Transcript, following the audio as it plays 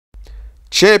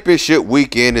Championship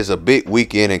weekend is a big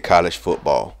weekend in college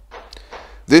football.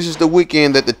 This is the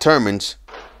weekend that determines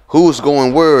who's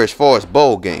going where as far as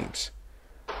bowl games.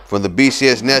 From the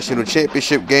BCS National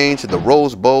Championship game to the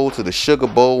Rose Bowl to the Sugar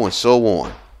Bowl and so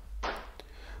on.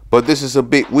 But this is a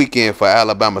big weekend for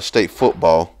Alabama State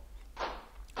football.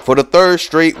 For the third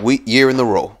straight year in a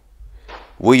row,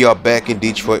 we are back in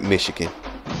Detroit, Michigan.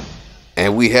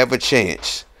 And we have a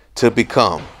chance to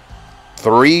become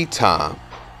three-time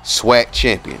SWAC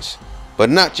champions. But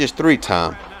not just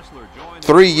three-time,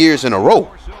 3 years in a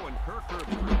row.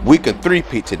 We can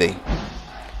three-peat today.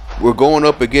 We're going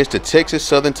up against the Texas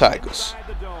Southern Tigers.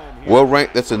 Well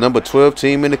ranked, that's the number 12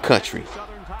 team in the country.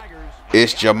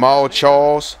 It's Jamal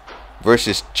Charles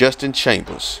versus Justin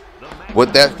Chambers.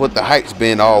 That's what the hype's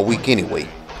been all week anyway.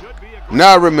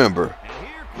 Now remember,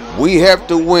 we have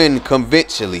to win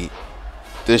convincingly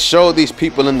to show these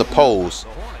people in the polls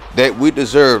that we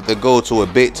deserve to go to a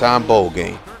big-time bowl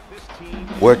game.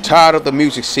 We're tired of the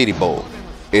Music City Bowl.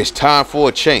 It's time for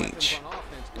a change.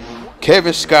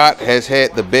 Kevin Scott has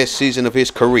had the best season of his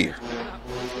career.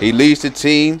 He leads the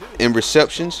team in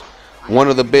receptions, one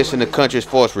of the best in the country as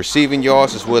far as receiving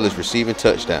yards as well as receiving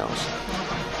touchdowns.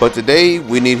 But today,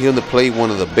 we need him to play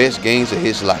one of the best games of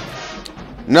his life.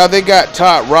 Now, they got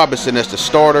Todd Robinson as the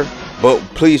starter, but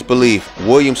please believe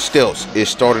William Stelz is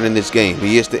starting in this game.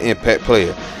 He is the impact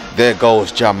player. There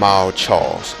goes Jamal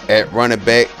Charles at running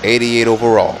back, 88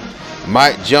 overall.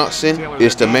 Mike Johnson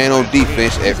is the man on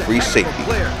defense at free safety.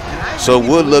 So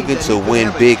we're looking to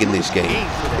win big in this game.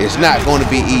 It's not going to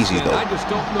be easy though,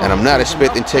 and I'm not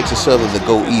expecting Texas Southern to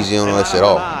go easy on us at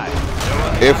all.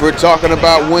 If we're talking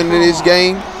about winning this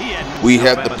game, we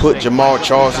have to put Jamal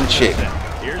Charles in check.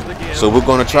 So we're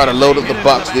going to try to load up the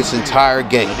box this entire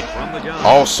game.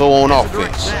 Also on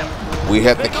offense, we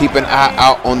have to keep an eye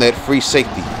out on that free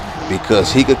safety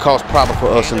because he could cause problems for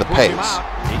us in the pass.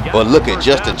 But look at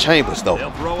Justin Chambers though.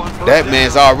 That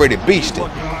man's already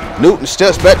beasting. Newton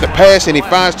steps back to pass and he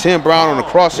finds Tim Brown on the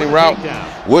crossing route.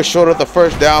 We're short of the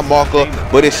first down marker,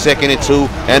 but it's 2nd and 2.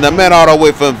 And the man all the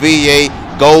way from VA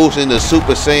goes into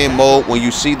Super Saiyan mode. When you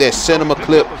see that cinema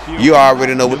clip, you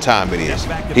already know what time it is.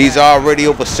 He's already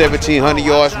over 1,700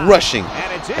 yards rushing.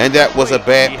 And that was a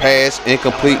bad pass,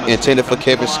 incomplete, intended for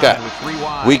Kevin Scott.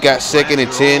 We got 2nd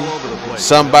and 10.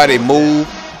 Somebody move.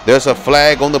 There's a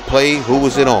flag on the play. Who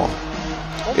was it on?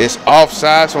 It's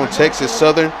offsides on Texas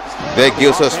Southern. That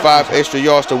gives us 5 extra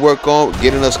yards to work on,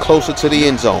 getting us closer to the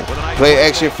end zone. Play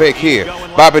action fake here.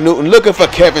 Bobby Newton looking for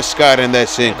Kevin Scott, and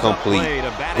that's incomplete.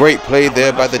 Great play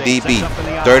there by the DB.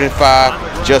 3rd and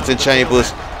 5. Justin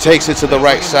Chambers takes it to the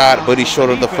right side, but he's short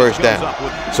of the first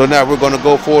down. So now we're going to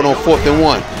go forward on 4th and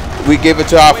 1. We give it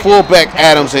to our fullback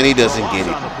Adams, and he doesn't get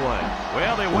it.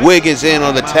 Wiggins in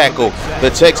on the tackle. The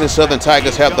Texas Southern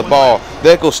Tigers have the ball.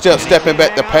 There goes stepping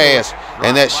back to pass,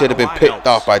 and that should have been picked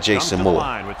off by Jason Moore.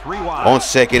 On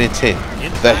 2nd and 10,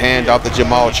 the handoff to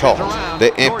Jamal Charles,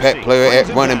 the impact player at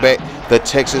running back, the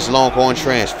Texas Longhorn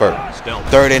transfer.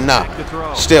 3rd and 9,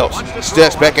 Stelz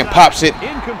steps back and pops it,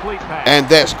 and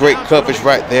that's great coverage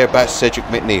right there by Cedric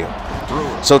McNeil.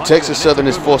 So Texas Southern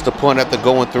is forced to punt after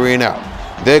going 3 and out.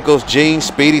 There goes Gene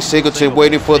Speedy Singleton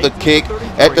waiting for the kick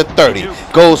at the 30.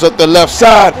 Goes up the left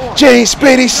side. Gene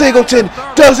Speedy Singleton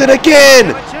does it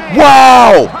again.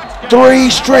 Wow!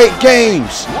 3 straight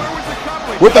games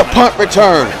with a punt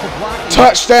return.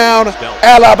 Touchdown,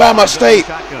 Alabama State.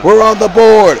 We're on the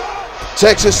board.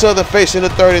 Texas Southern facing the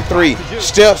 3rd and 3.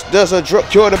 Stelz does a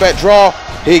quarterback draw.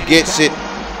 He gets it.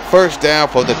 First down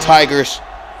for the Tigers.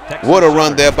 What a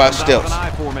run there by Stelz.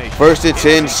 1st and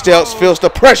 10. Stelz feels the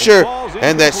pressure,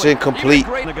 and that's incomplete.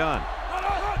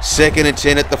 2nd and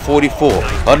 10 at the 44.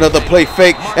 Another play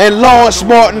fake, and Lawrence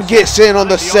Martin gets in on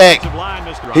the sack.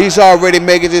 He's already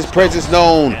making his presence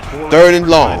known. 3rd and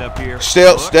long.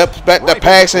 Stelz steps back to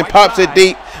pass and pops it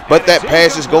deep, but that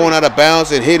pass is going out of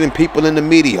bounds and hitting people in the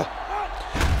media.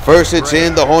 1st and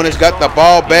 10, the Hornets got the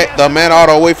ball back. The man all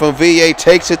the way from VA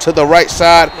takes it to the right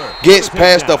side, gets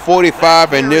past the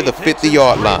 45 and near the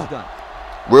 50-yard line.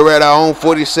 We're at our own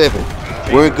 47.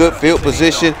 We're in good field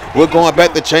position. We're going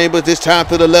back to Chambers, this time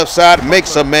to the left side,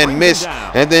 makes a man miss,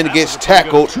 and then gets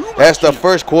tackled as the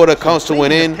first quarter comes to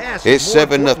an end. It's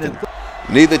 7-0.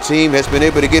 Neither team has been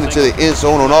able to get into the end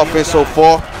zone on offense so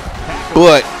far,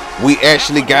 but we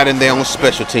actually got in there on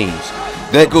special teams.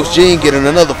 There goes Gene getting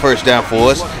another first down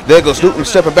for us. There goes Newton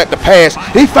stepping back to pass.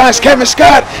 He finds Kevin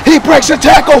Scott. He breaks a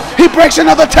tackle. He breaks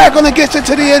another tackle and gets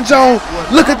into the end zone.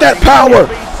 Look at that power.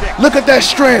 Look at that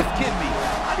strength.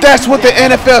 That's what the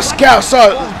NFL scouts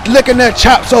are licking their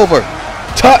chops over.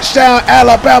 Touchdown,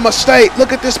 Alabama State.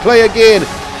 Look at this play again.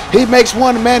 He makes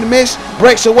one man miss,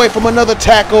 breaks away from another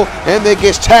tackle, and then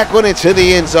gets tackled into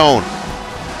the end zone.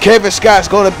 Kevin Scott's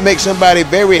going to make somebody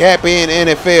very happy in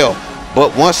NFL,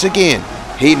 but once again,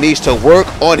 he needs to work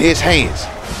on his hands.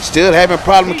 Still having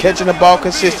problem catching the ball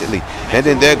consistently. And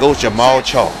then there goes Jamal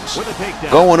Charles.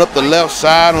 Going up the left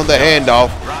side on the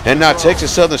handoff. And now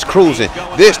Texas Southern's cruising.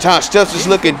 This time Stilts is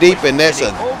looking deep, and that's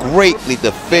a greatly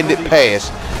defended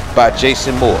pass by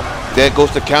Jason Moore. There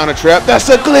goes the counter trap. That's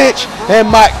a glitch. And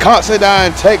Mike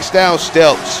Considine takes down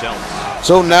Stilts.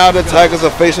 So now the Tigers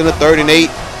are facing a 3rd and 8.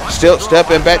 Stilts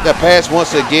stepping back to pass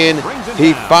once again.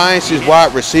 He finds his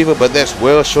wide receiver, but that's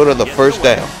well short of the first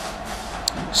down.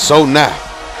 So now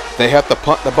they have to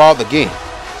punt the ball again.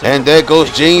 And there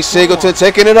goes Gene Singleton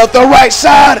taking it up the right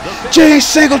side. Gene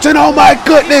Singleton, oh my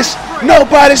goodness.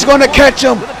 Nobody's going to catch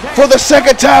him for the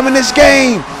 2nd time in this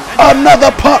game.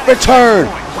 Another punt return.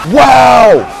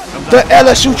 Wow. The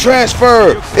LSU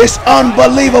transfer is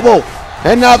unbelievable.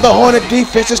 And now the Hornet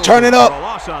defense is turning up.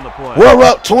 We're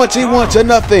up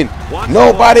 21-0.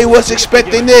 Nobody was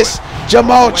expecting this.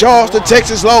 Jamal Charles, the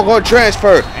Texas Longhorn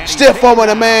transfer, stiff arming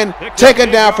a man,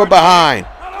 taken down from behind.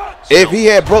 If he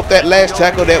had broke that last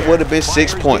tackle, that would have been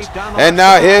 6 points. And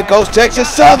now here goes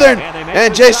Texas Southern,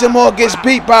 and Jason Moore gets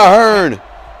beat by Hearn.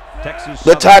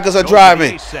 The Tigers are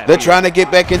driving. They're trying to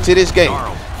get back into this game.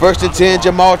 1st and 10,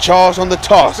 Jamal Charles on the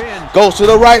toss. Goes to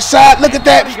the right side. Look at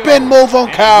that spin move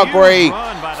on Kyle Gray.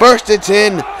 1st and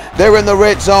 10. They're in the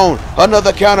red zone.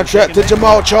 Another counter trap to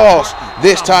Jamal Charles.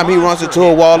 This time he runs into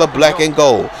a wall of black and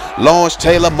gold. Lawrence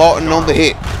Taylor Martin on the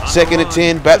hit. 2nd and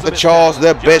 10, back to Charles,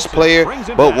 their best player.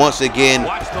 But once again,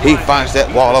 he finds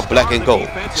that wall of black and gold.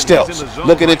 Stilts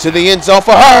looking into the end zone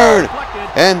for Hearn.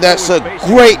 And that's a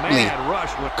greatly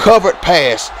covered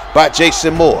pass by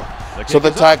Jason Moore. So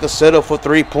the Tigers settle for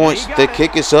 3 points. The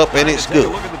kick is up and it's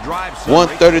good.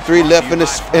 1:33 left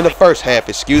in the first half,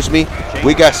 excuse me.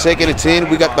 We got 2nd and 10.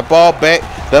 We got the ball back.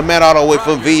 The man all the way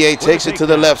from VA takes it to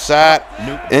the left side.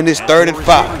 And it's 3rd and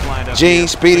 5. Gene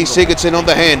Speedy Singleton on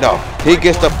the handoff. He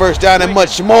gets the first down and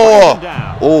much more.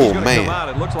 Oh, man.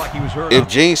 If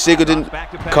Gene Singleton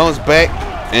comes back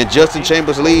and Justin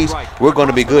Chambers leaves, we're going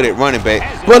to be good at running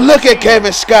back. But look at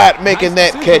Kevin Scott making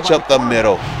that catch up the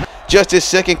middle. Just his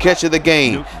 2nd catch of the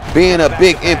game, being a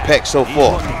big impact so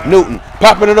far. Newton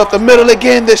popping it up the middle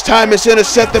again. This time it's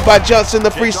intercepted by Johnson, the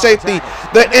free safety.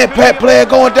 The impact player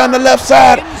going down the left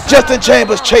side. Justin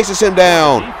Chambers chases him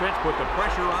down.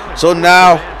 So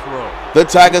now the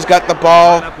Tigers got the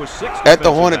ball at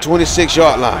the Hornet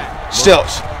 26-yard line.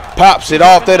 Stilts pops it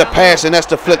off there to pass, and that's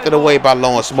deflected away by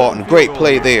Lawrence Martin. Great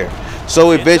play there.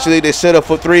 So eventually they set up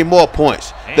for 3 more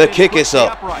points. The kick is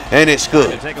up, and it's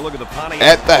good.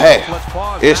 At the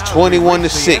half, it's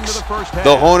 21-6.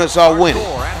 The Hornets are winning.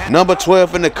 Number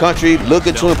 12 in the country,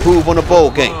 looking to improve on the bowl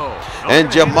game.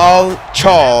 And Jamal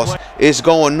Charles is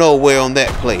going nowhere on that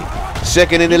play.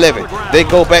 2nd and 11. They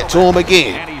go back to him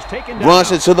again.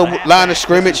 Runs into the line of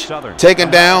scrimmage, taken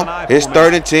down. It's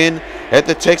 3rd and 10 at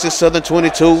the Texas Southern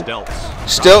 22.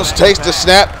 Stilts takes the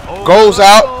snap, goes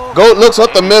out, looks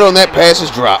up the middle, and that pass is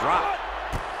dropped.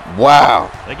 Wow.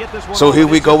 So here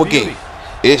we go again.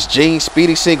 It's Gene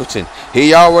Speedy Singleton.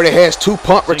 He already has 2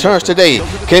 punt returns today.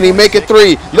 Can he make it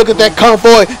 3? Look at that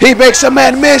convoy. He makes a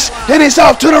man miss, and he's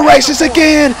off to the races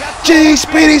again. Gene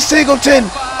Speedy Singleton.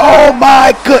 Oh,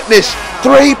 my goodness.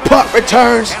 3 punt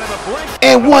returns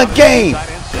in 1 game.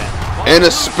 In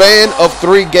a span of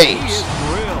 3 games,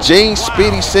 Gene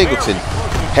Speedy Singleton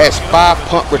has 5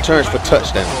 punt returns for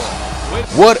touchdowns.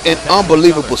 What an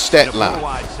unbelievable stat line.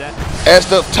 As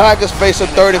the Tigers face a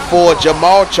 34,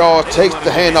 Jamal Charles takes the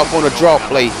handoff on a draw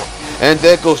play. And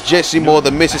there goes Jesse Moore,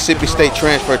 the Mississippi State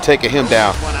transfer, taking him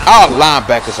down. Our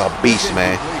linebackers are beasts,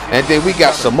 man. And then we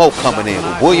got some more coming in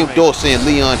with William Dorsey and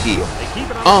Leon Hill.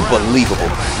 Unbelievable.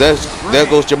 There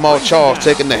goes Jamal Charles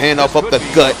taking the handoff up the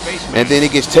gut. And then he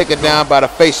gets taken down by the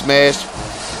face mask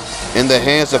in the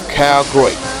hands of Kyle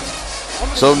Gray.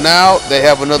 So now they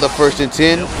have another 1st and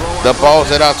 10. The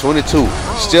ball's at our 22.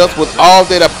 Stilts with all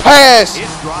day to pass,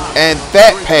 and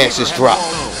that pass is dropped.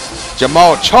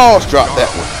 Jamal Charles dropped that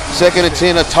one. 2nd and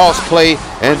 10, a toss play,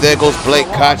 and there goes Blake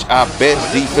Koch, our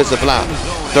best defensive lineman.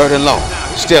 3rd and long.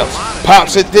 Stilts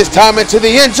pops it this time into the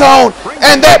end zone,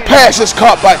 and that pass is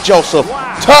caught by Joseph.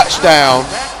 Touchdown,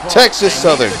 Texas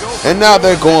Southern. And now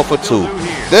they're going for 2.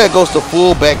 There goes the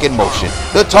fullback in motion.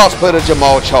 The toss play to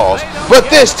Jamal Charles, but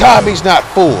this time he's not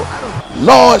full.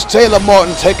 Lawrence Taylor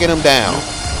Martin taking him down.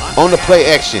 On the play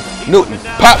action, Newton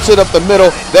pops it up the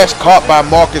middle. That's caught by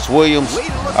Marcus Williams,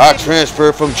 our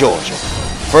transfer from Georgia.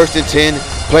 1st and 10,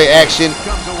 Play action.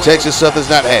 Texas Southern's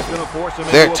not happy.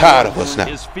 They're tired of us now.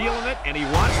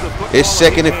 It's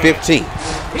 2nd and 15.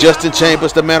 Justin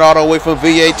Chambers, the man all the way from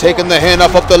VA, taking the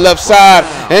handoff up the left side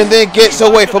and then gets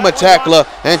away from a tackler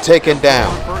and taken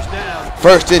down.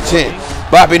 1st and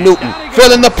 10. Bobby Newton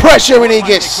feeling the pressure and he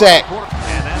gets sacked.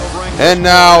 And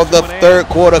now the third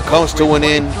quarter comes to an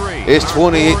end. It's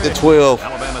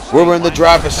 28-12. We're in the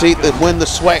driver's seat to win the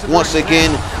SWAC once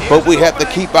again, but we have to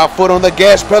keep our foot on the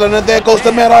gas pedal, and there goes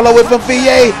the man all the way from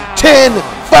VA.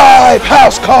 10-5,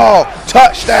 house call,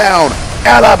 touchdown,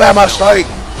 Alabama State.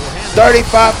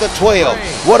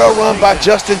 35-12. What a run by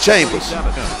Justin Chambers.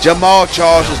 Jamal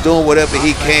Charles is doing whatever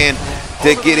he can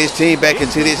to get his team back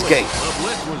into this game.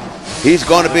 He's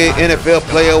going to be an NFL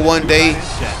player one day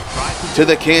to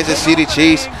the Kansas City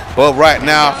Chiefs, but right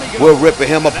now we're ripping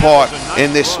him apart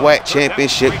in this SWAC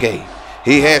Championship game.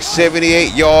 He has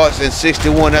 78 yards and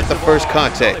 61 at the first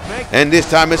contact, and this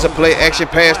time it's a play action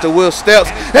pass to Will Stepps,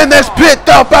 and that's picked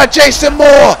up by Jason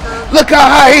Moore. Look how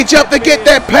high he jumped to get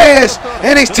that pass,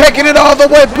 and he's taking it all the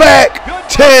way back.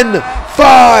 10-5,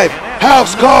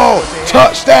 house call,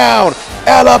 touchdown,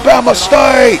 Alabama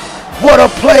State. What a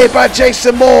play by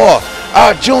Jason Moore,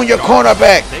 our junior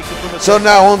cornerback. So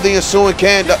now on the ensuing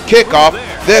kickoff,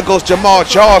 there goes Jamal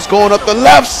Charles going up the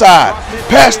left side,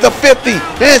 past the 50,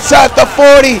 inside the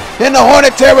 40, in the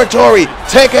Hornet territory,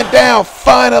 taken down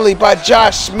finally by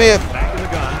Josh Smith,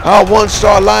 our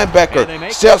one-star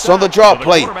linebacker. Steps on the draw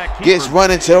play, gets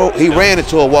run into, he ran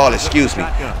into a wall, excuse me.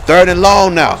 3rd and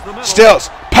long now.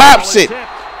 Steps pops it,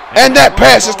 and that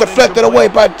pass is deflected away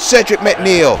by Cedric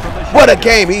McNeil. What a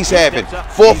game he's having.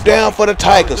 4th down for the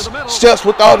Tigers. Steps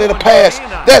with all of the pass.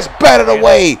 That's batted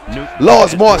away.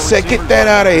 Lawrence Moore said, get that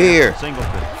out of here.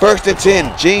 1st and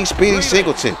 10, Gene Speedy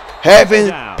Singleton having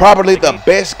probably the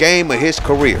best game of his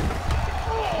career.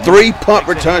 3 punt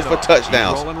returns for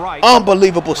touchdowns.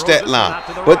 Unbelievable stat line.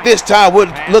 But this time we're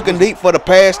looking deep for the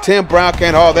pass. Tim Brown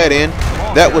can't haul that in.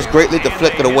 That was greatly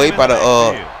deflected away by the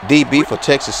DB for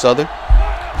Texas Southern.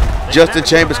 Justin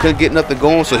Chambers couldn't get nothing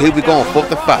going, so here we go on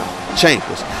 4th and 5.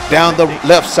 Chambers down the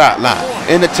left sideline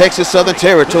in the Texas Southern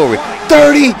territory.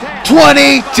 30,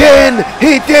 20, 10.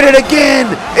 He did it again.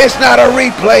 It's not a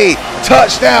replay.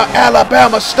 Touchdown,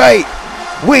 Alabama State.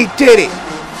 We did it.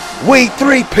 We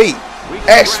three-peat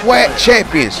as SWAC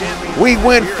champions. We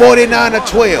win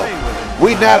 49-12.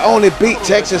 We not only beat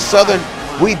Texas Southern,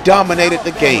 we dominated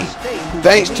the game.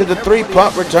 Thanks to the 3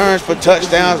 punt returns for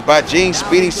touchdowns by Gene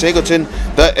Speedy Singleton,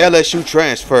 the LSU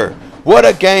transfer. What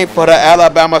a game for the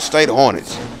Alabama State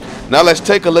Hornets. Now let's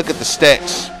take a look at the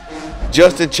stats.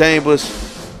 Justin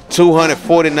Chambers,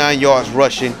 249 yards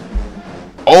rushing,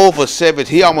 over 7.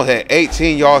 He almost had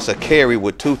 18 yards a carry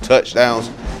with 2 touchdowns.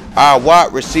 Our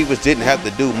wide receivers didn't have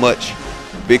to do much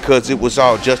because it was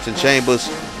all Justin Chambers,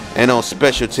 and on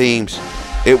special teams,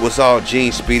 it was all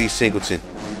Gene Speedy Singleton.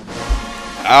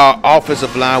 Our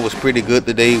offensive line was pretty good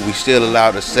today. We still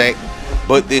allowed a sack,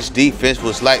 but this defense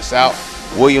was lights out.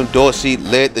 William Dorsey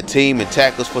led the team in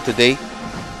tackles for today.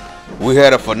 We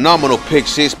had a phenomenal pick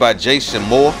 6 by Jason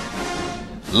Moore.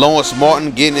 Lawrence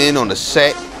Martin getting in on the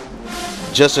sack.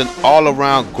 Just an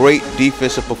all-around great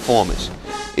defensive performance.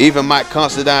 Even Mike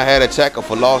Considine had a tackle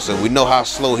for loss, and we know how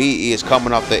slow he is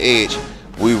coming off the edge.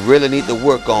 We really need to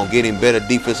work on getting better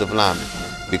defensive linemen,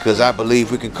 because I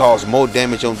believe we can cause more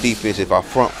damage on defense if our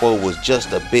front four was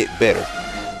just a bit better.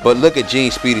 But look at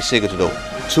Gene Speedy Singleton though.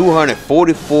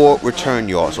 244 return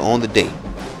yards on the day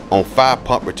on 5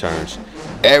 punt returns,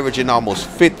 averaging almost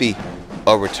 50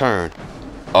 a return,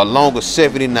 along with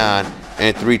 79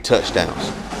 and 3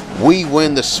 touchdowns. We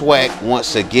win the SWAC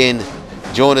once again.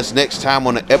 Join us next time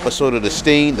on an episode of The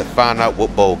Sting to find out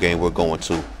what bowl game we're going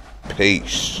to.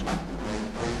 Peace.